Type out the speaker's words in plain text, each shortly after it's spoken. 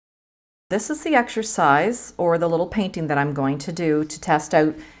This is the exercise or the little painting that I'm going to do to test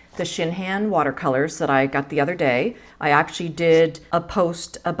out the ShinHan watercolors that I got the other day. I actually did a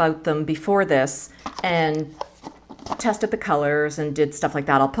post about them before this and tested the colors and did stuff like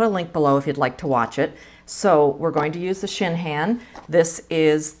that. I'll put a link below if you'd like to watch it. So we're going to use the ShinHan. This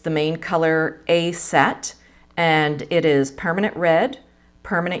is the main color A set, and it is permanent red,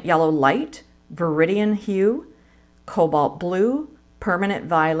 permanent yellow light, viridian hue, cobalt blue, permanent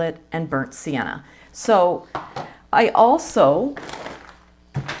violet, and burnt sienna. So I also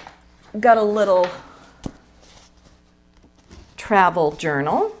got a little travel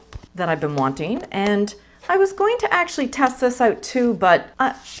journal that I've been wanting, and I was going to actually test this out too, but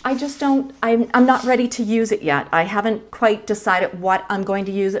I just don't, I'm not ready to use it yet. I haven't quite decided what I'm going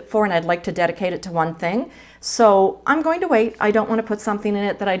to use it for, and I'd like to dedicate it to one thing. So I'm going to wait. I don't want to put something in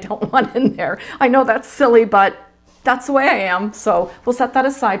it that I don't want in there. I know that's silly, but that's the way I am. So we'll set that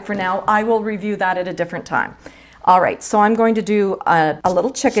aside for now. I will review that at a different time. All right, so I'm going to do a little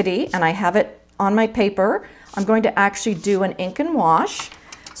chickadee, and I have it on my paper. I'm going to actually do an ink and wash.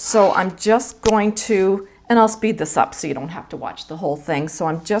 So I'm just going to, and I'll speed this up so you don't have to watch the whole thing. So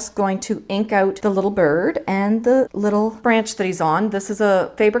I'm just going to ink out the little bird and the little branch that he's on. This is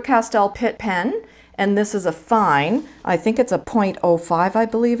a Faber-Castell Pitt pen, and this is a fine. I think it's a 0.05, I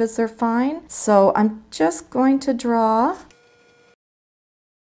believe is their fine. So I'm just going to draw.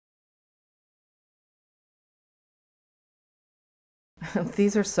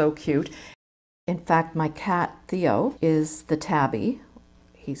 These are so cute. In fact, my cat Theo is the tabby.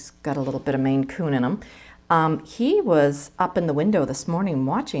 He's got a little bit of Maine Coon in him. He was up in the window this morning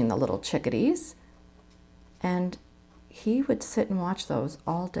watching the little chickadees, and he would sit and watch those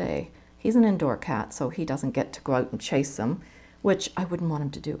all day. He's an indoor cat, so he doesn't get to go out and chase them, which I wouldn't want him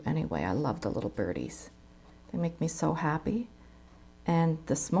to do anyway. I love the little birdies. They make me so happy. And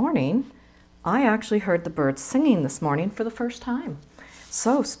this morning, I actually heard the birds singing this morning for the first time.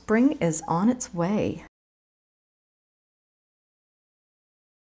 So spring is on its way.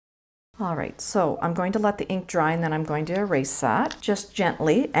 All right, so I'm going to let the ink dry, and then I'm going to erase that just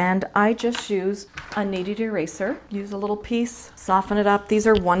gently. And I just use a kneaded eraser. Use a little piece, soften it up. These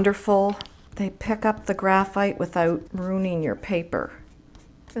are wonderful. They pick up the graphite without ruining your paper.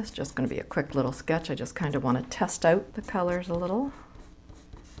 This is just going to be a quick little sketch. I just kind of want to test out the colors a little.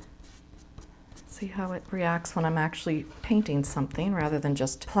 See how it reacts when I'm actually painting something rather than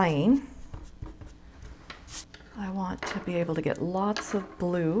just playing. I want to be able to get lots of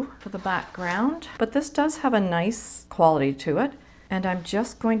blue for the background, but this does have a nice quality to it. And I'm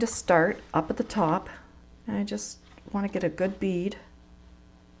just going to start up at the top, and I just want to get a good bead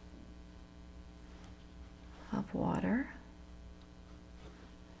of water.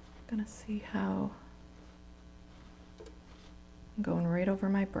 I'm going to see how I'm going right over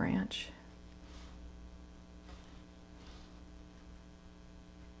my branch.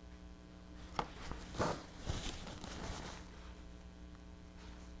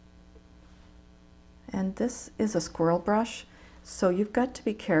 And this is a squirrel brush, so you've got to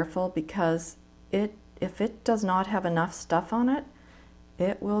be careful because if it does not have enough stuff on it,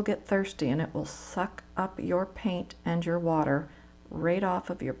 it will get thirsty and it will suck up your paint and your water right off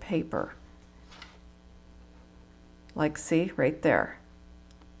of your paper. Like, see, right there.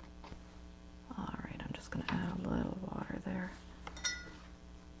 All right, I'm just going to add a little water there.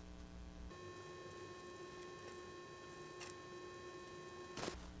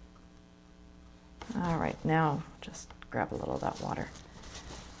 All right, now just grab a little of that water.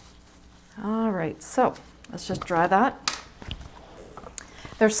 All right, so let's just dry that.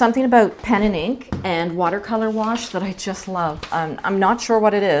 There's something about pen and ink and watercolor wash that I just love. I'm not sure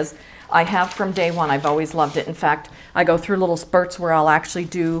what it is. I have from day one. I've always loved it. In fact, I go through little spurts where I'll actually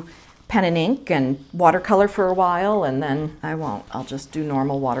do pen and ink and watercolor for a while, and then I won't. I'll just do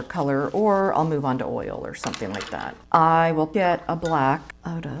normal watercolor, or I'll move on to oil or something like that. I will get a black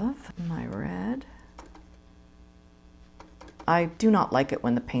out of my red. I do not like it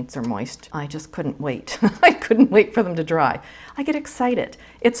when the paints are moist. I just couldn't wait. I couldn't wait for them to dry. I get excited.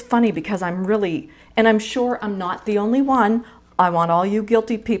 It's funny because I'm really, and I'm sure I'm not the only one. I want all you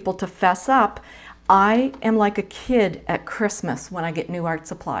guilty people to fess up. I am like a kid at Christmas when I get new art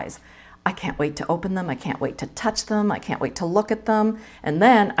supplies. I can't wait to open them. I can't wait to touch them. I can't wait to look at them. And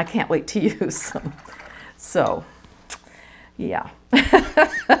then I can't wait to use them. So, yeah.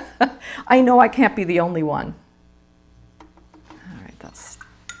 I know I can't be the only one. That's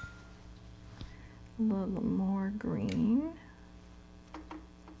a little more green.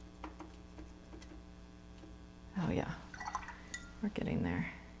 Oh yeah, we're getting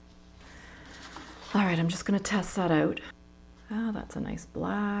there. All right, I'm just going to test that out. Oh, that's a nice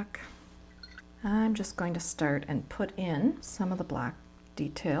black. I'm just going to start and put in some of the black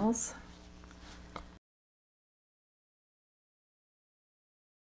details.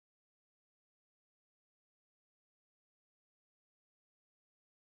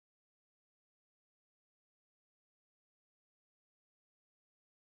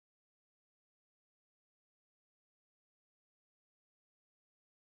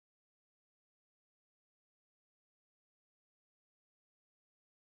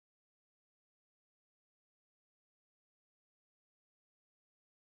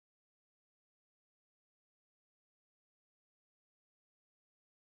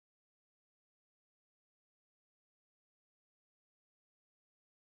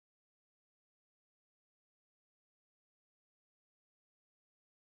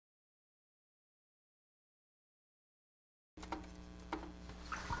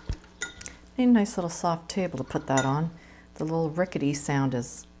 A nice little soft table to put that on. The little rickety sound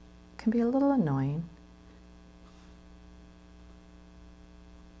can be a little annoying.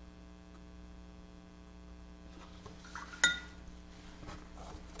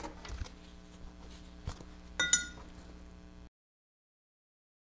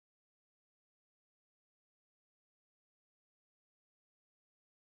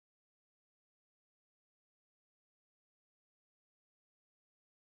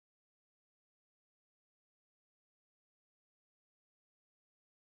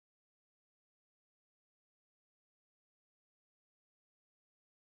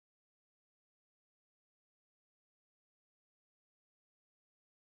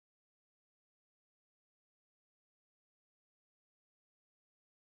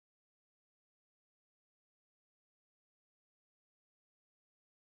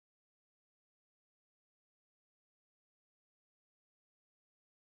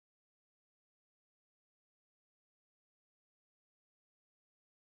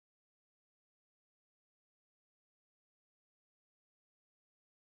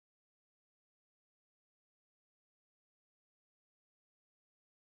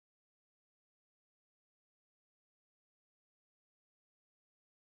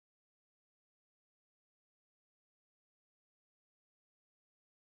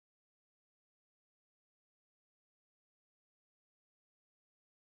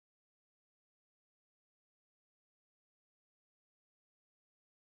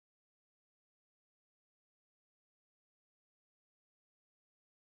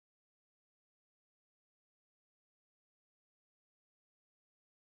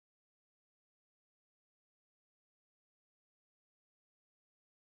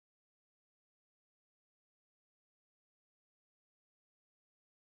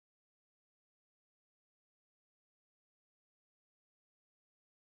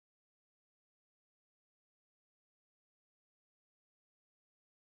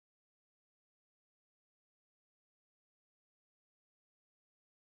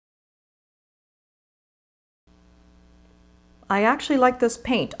 I actually like this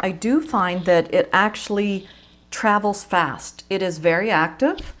paint. I do find that it actually travels fast. It is very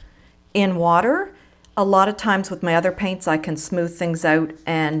active in water. A lot of times with my other paints I can smooth things out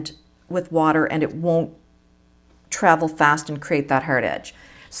and with water and it won't travel fast and create that hard edge.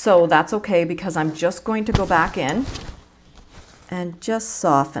 So that's okay because I'm just going to go back in and just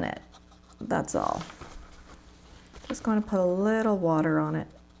soften it. That's all. Just going to put a little water on it.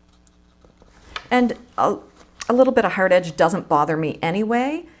 And a little bit of hard edge doesn't bother me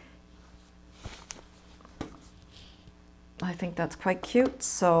anyway. I think that's quite cute,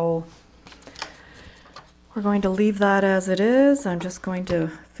 so we're going to leave that as it is. I'm just going to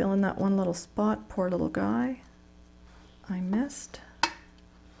fill in that one little spot. Poor little guy I missed.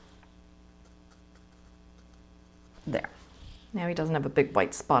 There. Now he doesn't have a big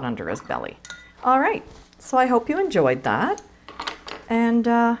white spot under his belly. All right, so I hope you enjoyed that. And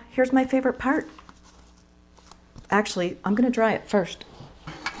here's my favorite part. Actually, I'm going to dry it first.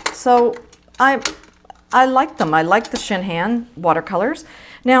 So I like them. I like the ShinHan watercolors.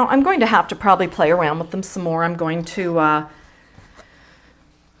 Now I'm going to have to probably play around with them some more. I'm going to,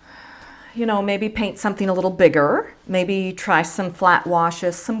 you know, maybe paint something a little bigger. Maybe try some flat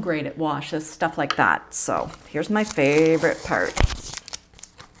washes, some graded washes, stuff like that. So here's my favorite part.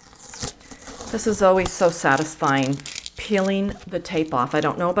 This is always so satisfying, peeling the tape off. I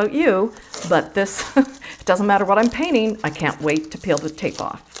don't know about you, but this, it doesn't matter what I'm painting, I can't wait to peel the tape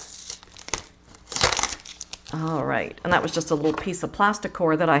off. All right, and that was just a little piece of plastic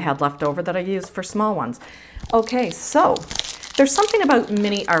core that I had left over that I used for small ones. Okay, so there's something about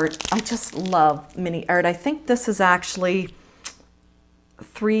mini art. I just love mini art. I think this is actually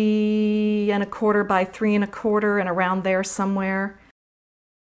 3 1/4 by 3 1/4 and around there somewhere.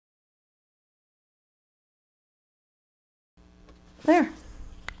 There.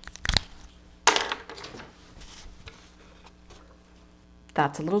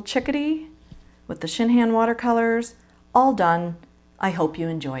 That's a little chickadee with the ShinHan watercolors, all done. I hope you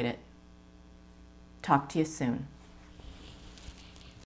enjoyed it. Talk to you soon.